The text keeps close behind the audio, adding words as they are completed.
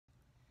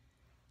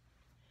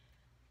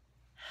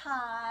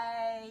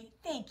Hi,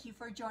 thank you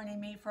for joining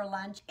me for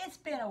lunch. It's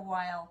been a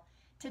while.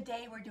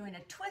 Today we're doing a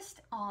twist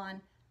on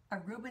a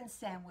Reuben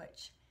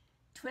sandwich.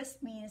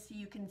 Twist means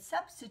you can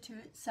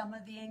substitute some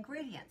of the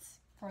ingredients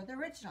for the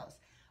originals.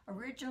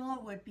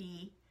 Original would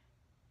be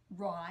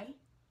rye,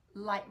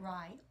 light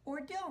rye, or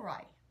dill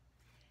rye.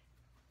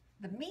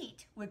 The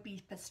meat would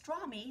be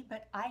pastrami,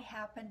 but I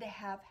happen to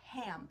have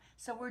ham,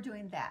 so we're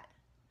doing that.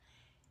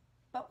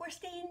 But we're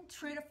staying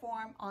true to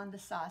form on the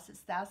sauce. It's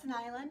Thousand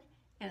Island,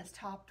 and it's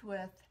topped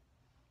with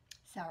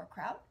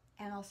sauerkraut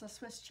and also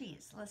Swiss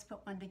cheese. Let's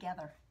put one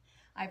together.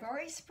 I've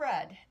already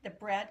spread the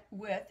bread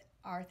with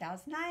our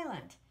Thousand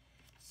Island.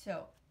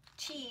 So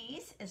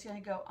cheese is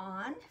going to go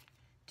on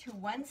to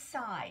one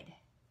side.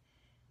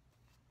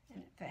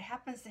 And if it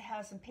happens to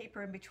have some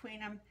paper in between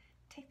them,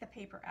 take the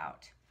paper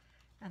out.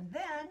 And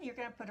then you're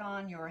going to put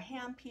on your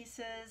ham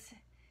pieces,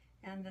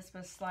 and this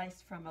was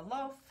sliced from a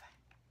loaf.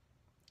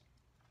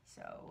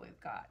 So we've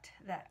got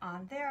that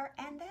on there,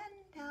 and then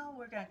now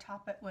we're going to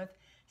top it with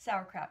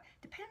sauerkraut.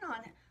 Depending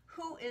on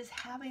who is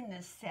having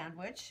this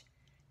sandwich,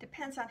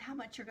 depends on how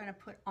much you're going to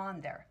put on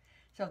there.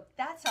 So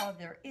that's all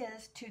there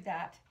is to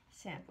that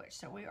sandwich.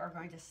 So we are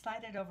going to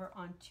slide it over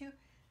onto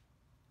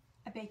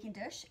a baking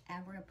dish,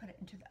 and we're going to put it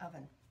into the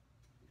oven.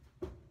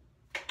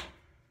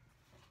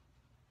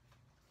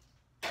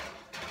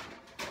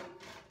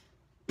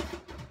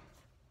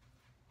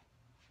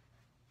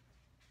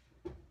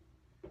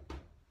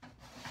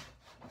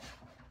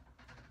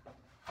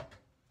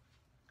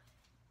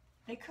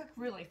 They cook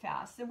really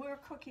fast, and we're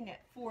cooking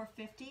at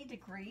 450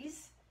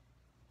 degrees.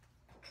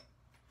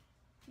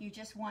 You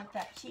just want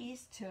that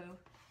cheese to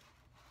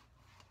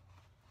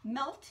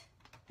melt,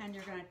 and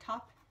you're going to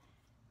top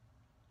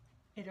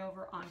it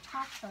over on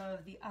top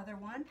of the other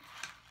one.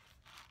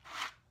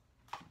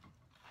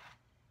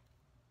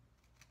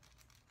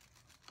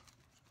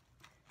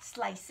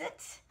 Slice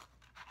it.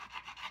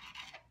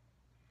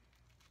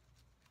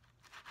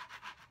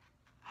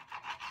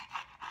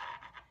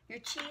 Your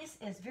cheese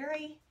is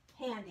very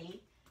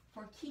handy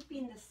for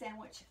keeping the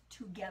sandwich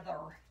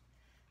together.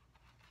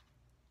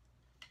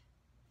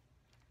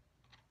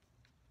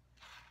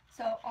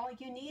 So all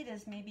you need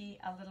is maybe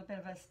a little bit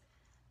of a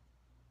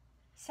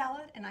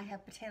salad, and I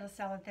have potato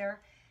salad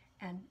there.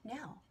 And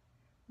now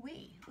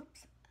we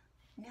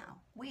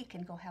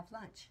can go have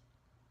lunch.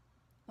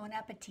 Bon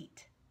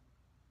appetit.